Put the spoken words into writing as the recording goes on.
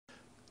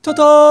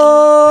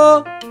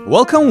Ta-da!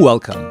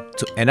 Welcome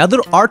to another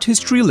art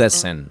history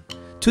lesson.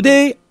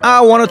 Today, I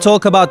want to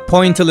talk about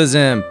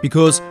Pointillism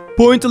because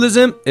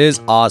Pointillism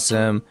is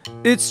awesome.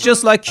 It's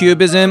just like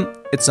Cubism,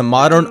 it's a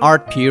modern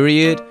art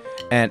period,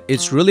 and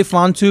it's really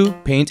fun to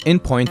paint in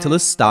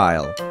pointillist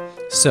style.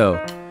 So,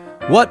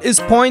 what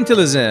is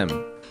Pointillism?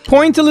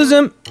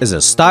 Pointillism is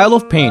a style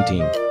of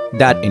painting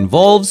that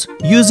involves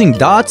using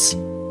dots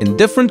in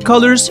different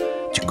colors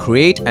to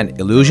create an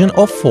illusion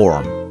of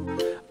form.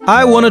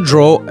 I want to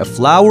draw a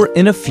flower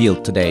in a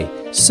field today,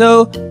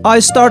 so I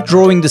start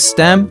drawing the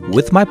stem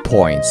with my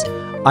points.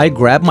 I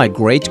grab my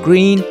great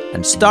green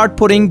and start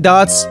putting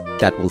dots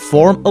that will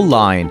form a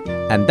line,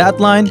 and that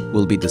line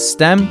will be the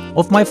stem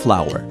of my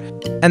flower.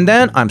 And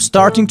then I'm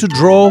starting to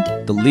draw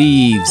the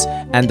leaves,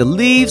 and the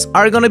leaves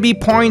are gonna be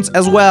points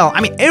as well. I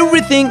mean,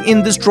 everything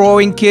in this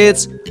drawing,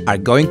 kids, are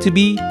going to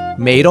be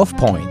made of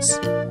points.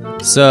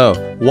 So,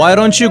 why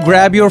don't you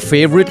grab your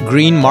favorite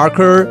green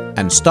marker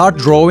and start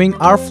drawing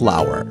our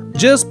flower?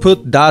 Just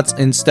put dots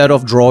instead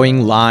of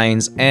drawing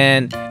lines,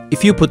 and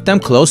if you put them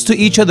close to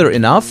each other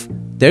enough,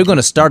 they're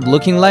gonna start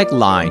looking like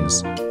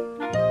lines.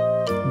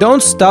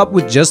 Don't stop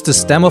with just the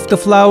stem of the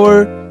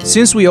flower.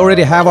 Since we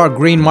already have our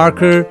green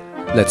marker,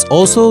 let's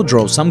also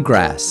draw some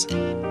grass.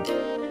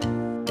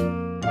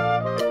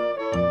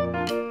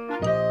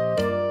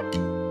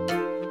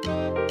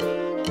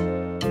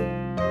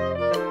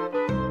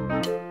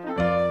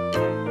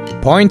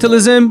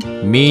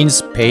 Pointillism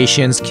means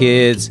patience,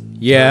 kids.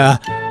 Yeah,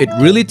 it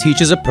really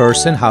teaches a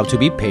person how to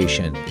be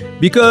patient,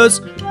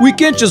 because we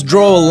can't just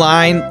draw a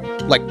line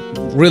like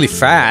really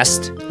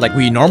fast like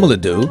we normally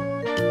do.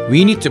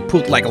 We need to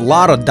put like a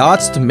lot of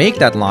dots to make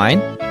that line.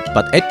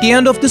 But at the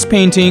end of this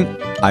painting,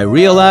 I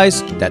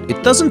realized that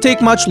it doesn't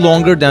take much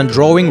longer than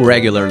drawing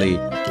regularly.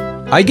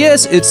 I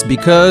guess it's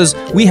because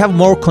we have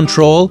more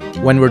control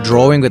when we're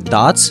drawing with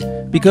dots,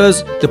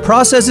 because the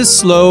process is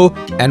slow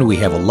and we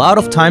have a lot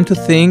of time to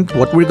think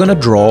what we're gonna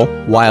draw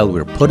while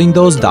we're putting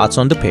those dots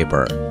on the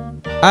paper.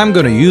 I'm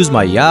gonna use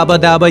my Yabba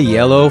Dabba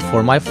yellow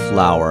for my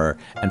flower.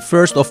 And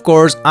first, of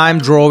course, I'm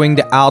drawing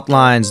the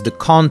outlines, the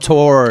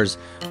contours.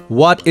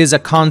 What is a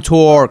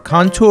contour?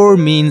 Contour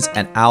means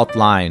an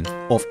outline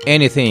of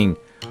anything,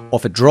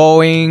 of a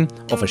drawing,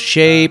 of a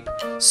shape.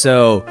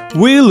 So,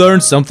 we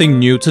learned something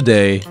new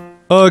today.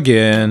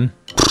 Again.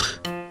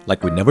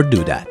 Like we never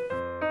do that.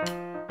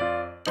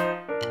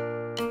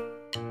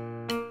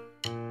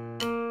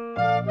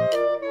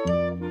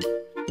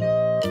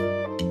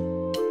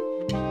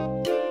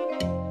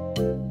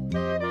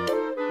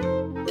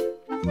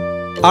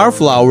 Our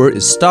flower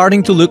is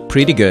starting to look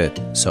pretty good,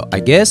 so I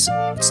guess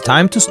it's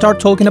time to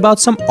start talking about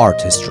some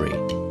art history.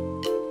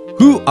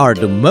 Who are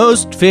the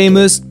most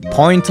famous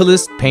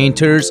pointillist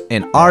painters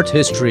in art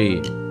history?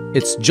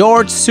 It's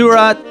Georges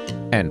Seurat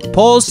and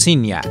Paul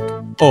Signac,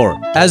 or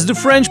as the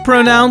French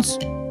pronounce,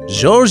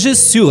 Georges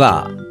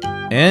Seurat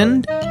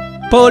and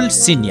Paul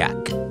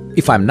Signac.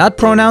 If I'm not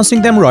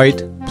pronouncing them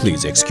right,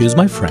 please excuse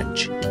my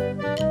French.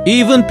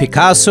 Even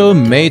Picasso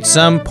made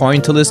some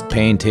pointillist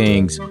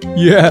paintings.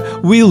 Yeah,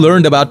 we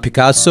learned about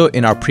Picasso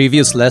in our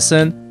previous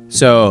lesson,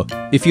 so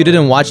if you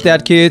didn't watch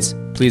that, kids,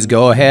 please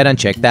go ahead and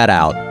check that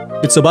out.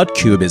 It's about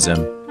Cubism,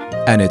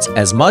 and it's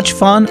as much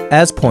fun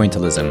as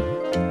Pointillism.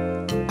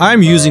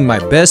 I'm using my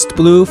best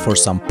blue for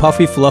some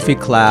puffy fluffy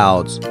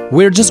clouds.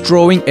 We're just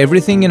drawing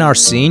everything in our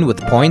scene with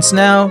points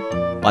now,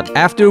 but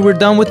after we're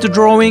done with the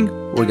drawing,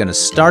 we're gonna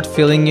start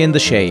filling in the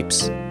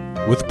shapes.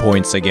 With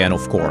points again,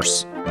 of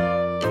course.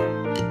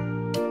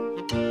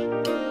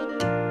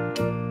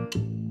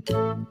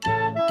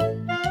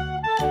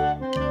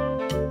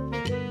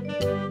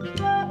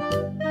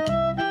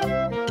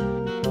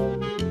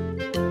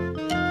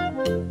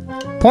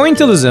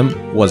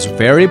 Pointillism was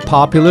very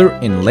popular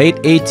in late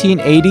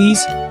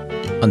 1880s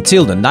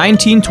until the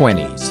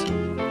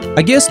 1920s.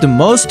 I guess the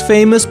most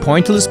famous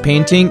pointillist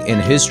painting in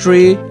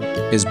history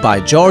is by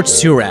Georges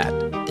Seurat,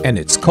 and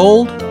it's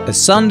called A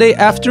Sunday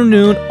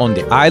Afternoon on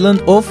the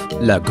Island of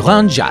La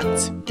Grande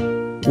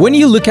Jatte. When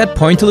you look at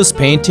pointillist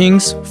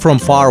paintings from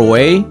far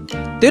away,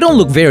 they don't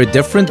look very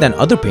different than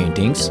other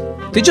paintings.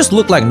 They just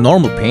look like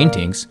normal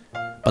paintings.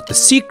 But the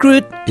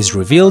secret is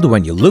revealed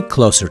when you look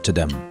closer to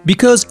them.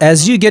 Because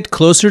as you get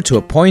closer to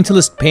a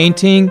pointillist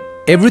painting,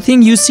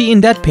 everything you see in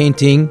that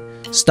painting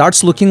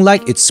starts looking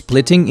like it's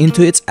splitting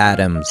into its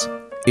atoms.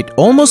 It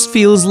almost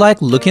feels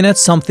like looking at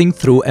something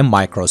through a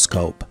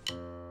microscope.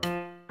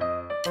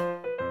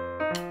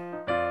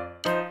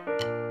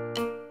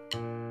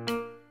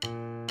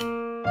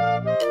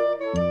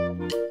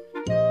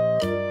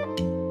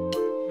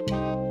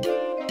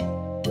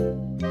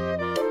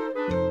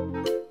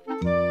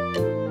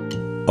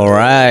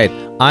 Alright,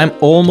 I'm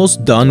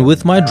almost done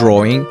with my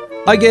drawing.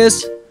 I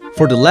guess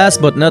for the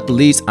last but not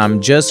least, I'm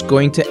just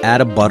going to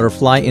add a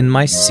butterfly in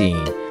my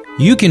scene.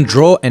 You can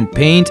draw and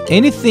paint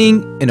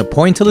anything in a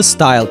pointillist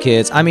style,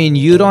 kids. I mean,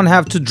 you don't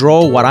have to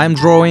draw what I'm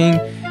drawing.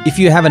 If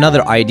you have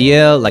another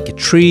idea, like a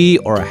tree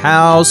or a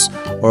house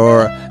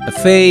or a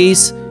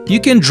face, you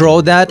can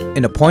draw that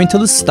in a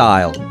pointillist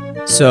style.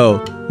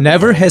 So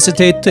never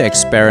hesitate to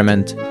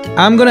experiment.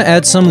 I'm gonna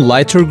add some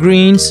lighter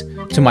greens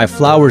to my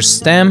flower's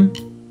stem,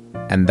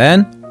 and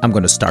then I'm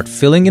gonna start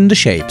filling in the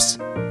shapes.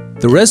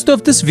 The rest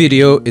of this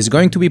video is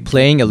going to be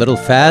playing a little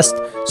fast,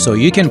 so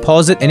you can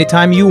pause it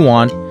anytime you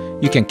want,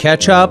 you can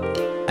catch up,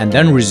 and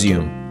then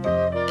resume.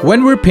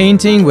 When we're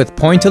painting with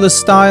pointillist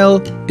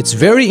style, it's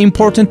very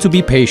important to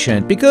be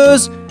patient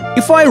because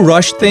if I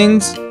rush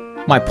things,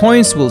 my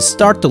points will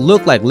start to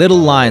look like little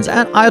lines,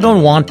 and I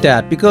don't want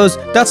that because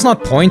that's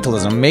not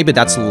pointillism, maybe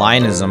that's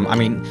linism. I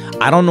mean,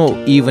 I don't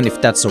know even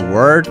if that's a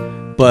word,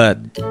 but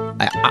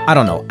I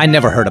don't know, I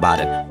never heard about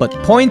it. But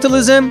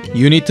pointillism,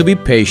 you need to be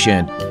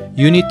patient.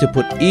 You need to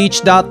put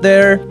each dot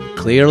there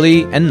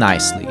clearly and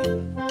nicely.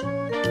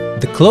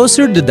 The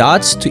closer the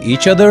dots to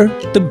each other,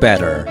 the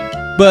better.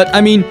 But I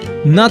mean,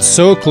 not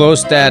so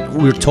close that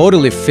we're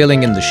totally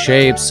filling in the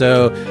shape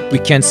so we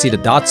can't see the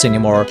dots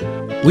anymore.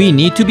 We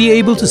need to be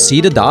able to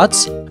see the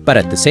dots, but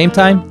at the same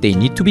time, they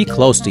need to be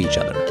close to each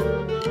other.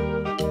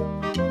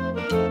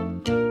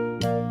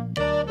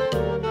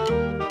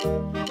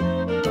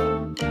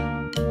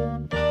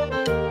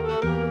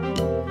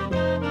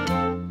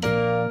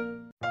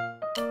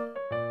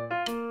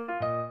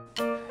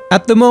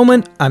 At the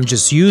moment, I'm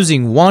just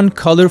using one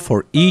color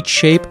for each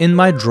shape in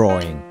my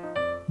drawing.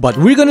 But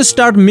we're gonna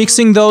start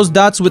mixing those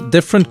dots with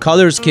different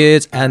colors,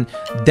 kids, and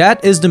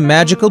that is the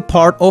magical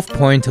part of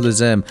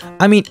pointillism.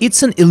 I mean,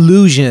 it's an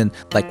illusion.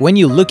 Like when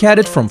you look at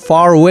it from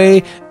far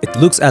away, it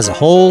looks as a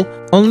whole.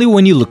 Only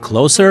when you look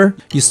closer,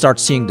 you start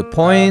seeing the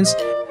points.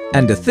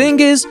 And the thing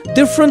is,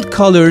 different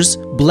colors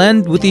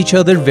blend with each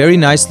other very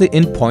nicely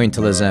in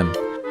pointillism.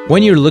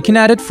 When you're looking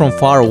at it from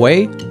far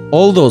away,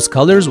 all those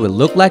colors will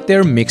look like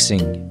they're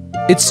mixing.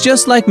 It's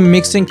just like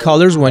mixing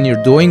colors when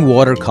you're doing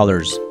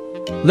watercolors.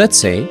 Let's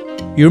say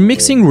you're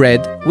mixing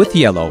red with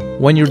yellow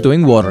when you're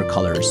doing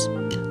watercolors.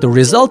 The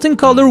resulting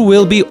color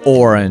will be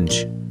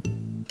orange.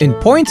 In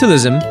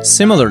pointillism,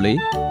 similarly,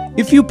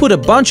 if you put a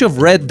bunch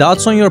of red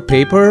dots on your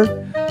paper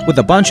with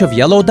a bunch of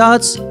yellow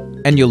dots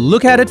and you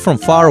look at it from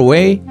far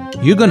away,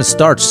 you're gonna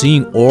start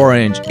seeing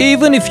orange,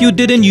 even if you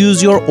didn't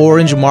use your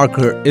orange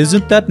marker.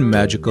 Isn't that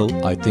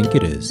magical? I think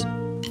it is.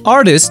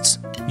 Artists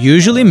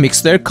usually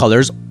mix their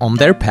colors on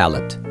their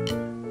palette,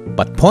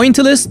 but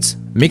pointillists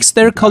mix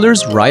their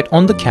colors right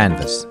on the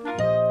canvas.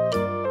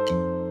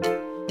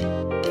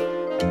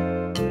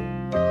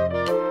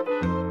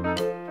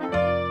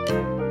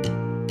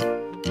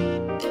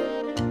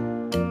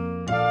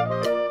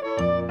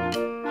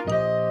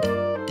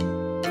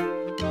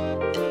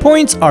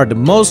 Points are the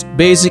most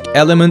basic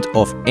element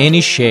of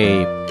any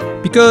shape,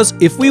 because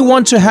if we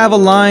want to have a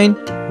line,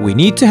 we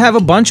need to have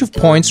a bunch of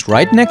points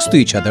right next to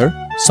each other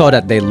so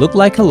that they look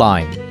like a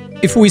line.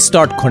 If we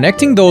start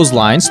connecting those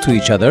lines to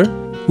each other,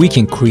 we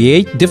can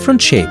create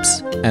different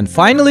shapes. And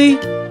finally,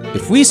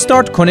 if we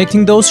start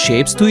connecting those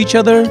shapes to each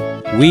other,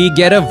 we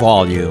get a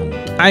volume.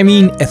 I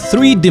mean, a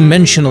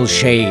three-dimensional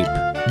shape,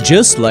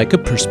 just like a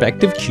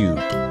perspective cube.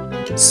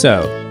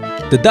 So,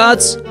 the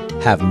dots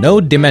have no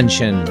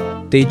dimension,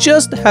 they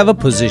just have a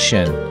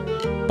position.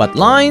 But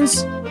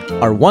lines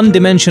are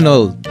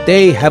one-dimensional,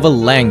 they have a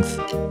length.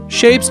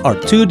 Shapes are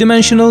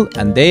two-dimensional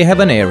and they have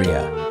an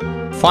area.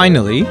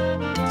 Finally,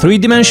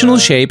 three-dimensional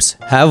shapes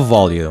have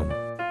volume.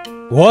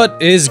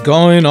 What is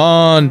going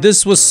on?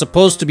 This was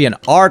supposed to be an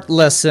art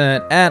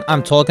lesson and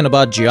I'm talking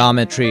about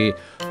geometry.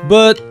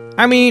 But,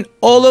 I mean,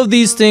 all of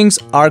these things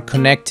are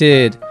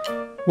connected.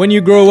 When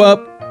you grow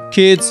up,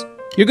 kids,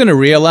 you're gonna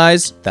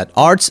realize that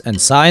arts and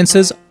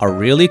sciences are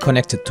really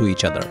connected to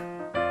each other.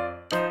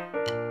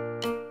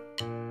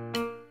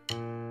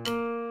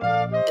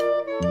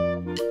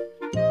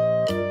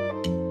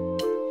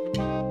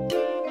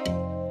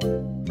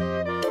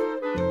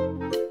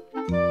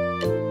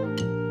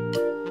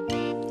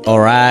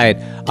 Alright,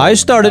 I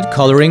started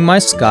coloring my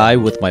sky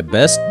with my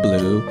best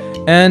blue,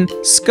 and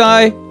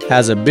sky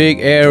has a big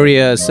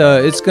area,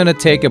 so it's gonna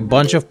take a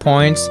bunch of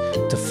points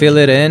to fill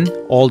it in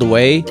all the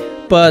way.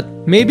 But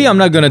maybe I'm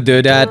not gonna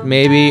do that.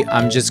 Maybe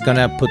I'm just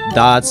gonna put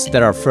dots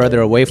that are further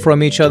away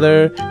from each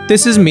other.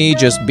 This is me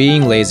just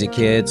being lazy,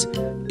 kids.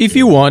 If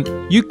you want,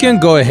 you can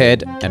go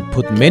ahead and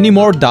put many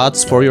more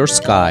dots for your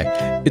sky.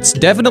 It's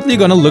definitely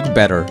gonna look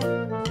better.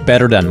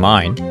 Better than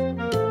mine.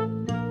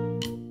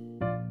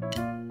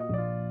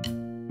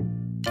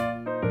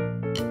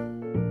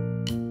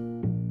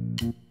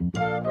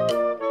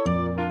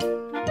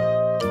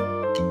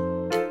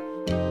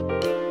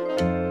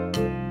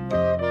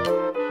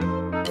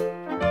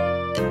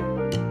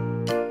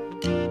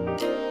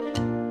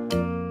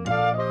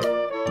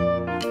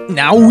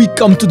 Now we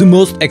come to the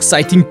most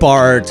exciting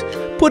part,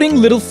 putting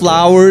little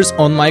flowers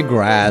on my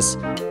grass,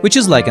 which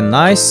is like a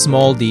nice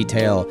small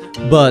detail.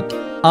 But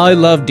I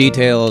love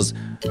details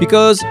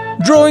because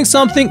drawing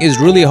something is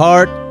really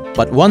hard,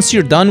 but once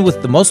you're done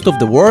with the most of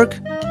the work,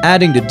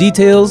 adding the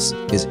details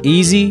is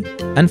easy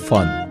and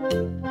fun.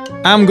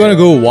 I'm gonna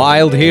go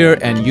wild here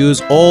and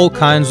use all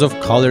kinds of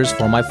colors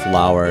for my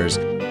flowers.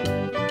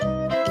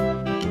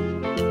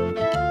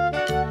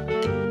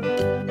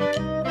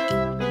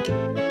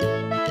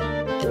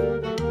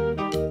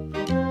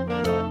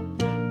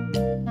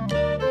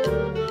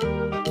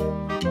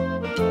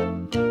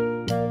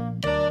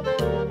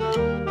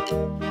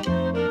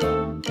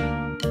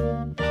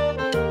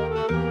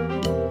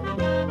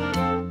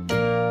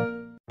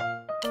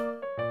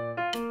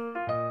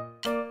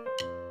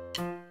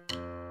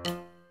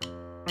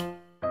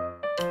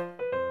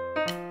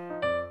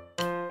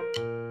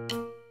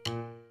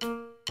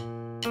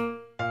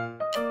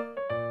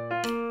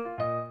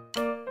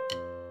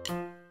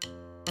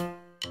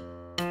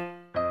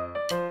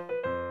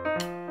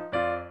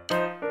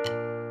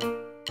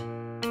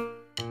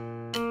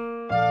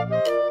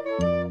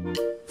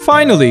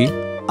 Finally,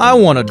 I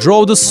want to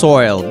draw the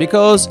soil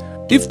because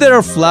if there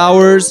are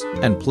flowers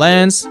and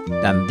plants,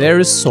 then there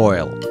is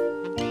soil.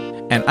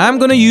 And I'm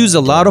gonna use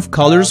a lot of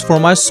colors for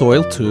my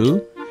soil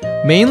too.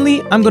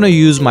 Mainly, I'm gonna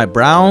use my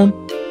brown,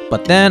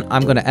 but then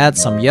I'm gonna add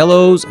some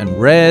yellows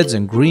and reds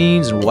and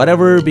greens and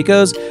whatever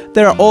because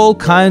there are all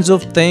kinds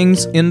of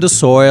things in the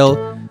soil.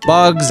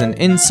 Bugs and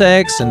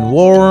insects and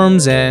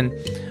worms and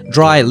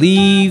dry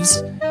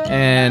leaves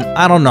and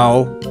I don't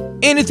know,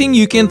 anything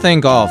you can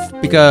think of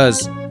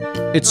because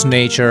it's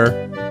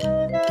nature.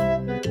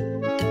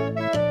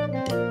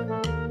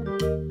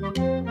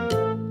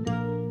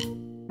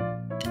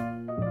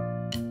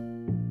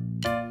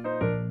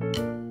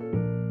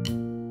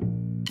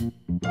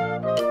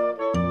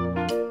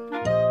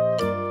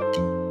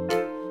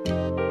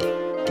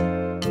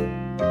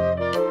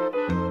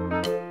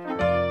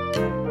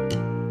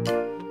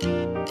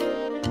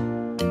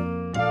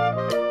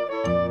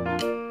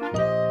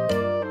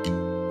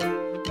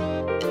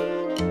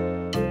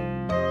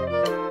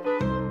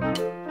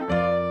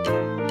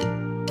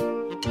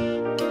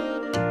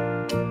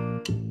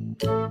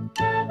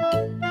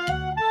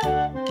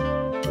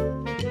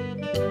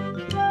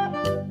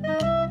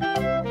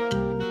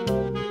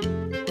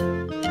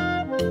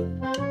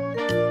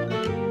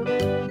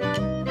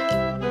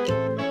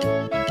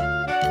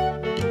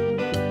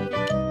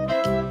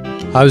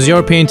 How's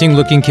your painting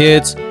looking,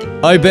 kids?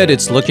 I bet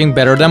it's looking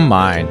better than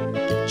mine.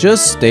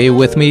 Just stay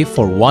with me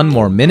for one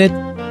more minute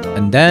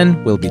and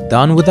then we'll be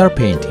done with our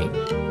painting.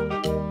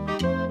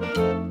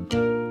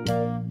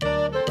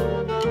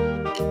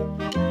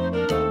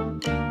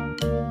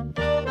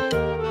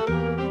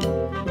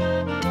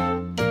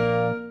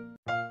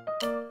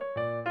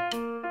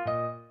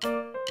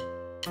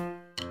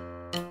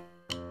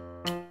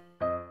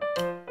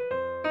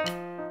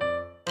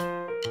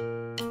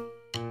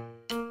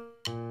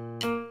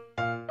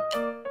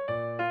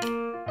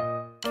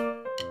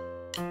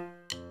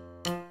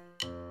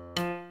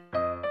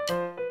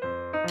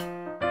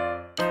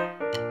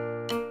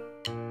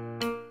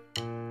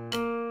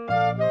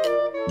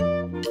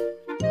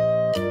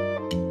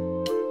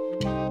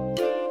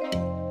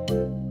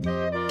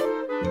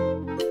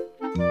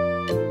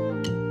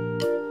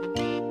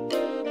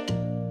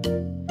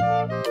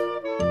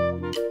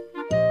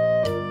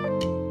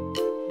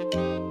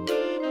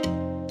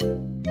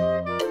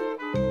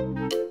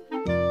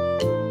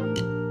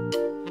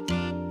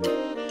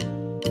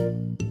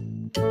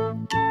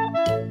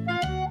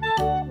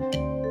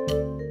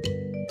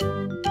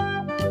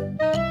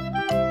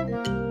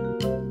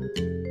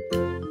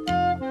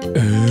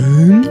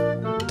 And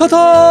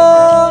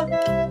ta-da!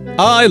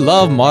 I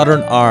love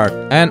modern art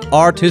and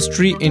art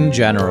history in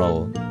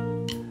general.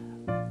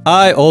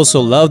 I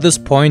also love this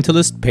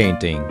pointillist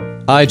painting.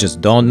 I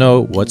just don't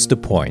know what's the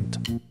point.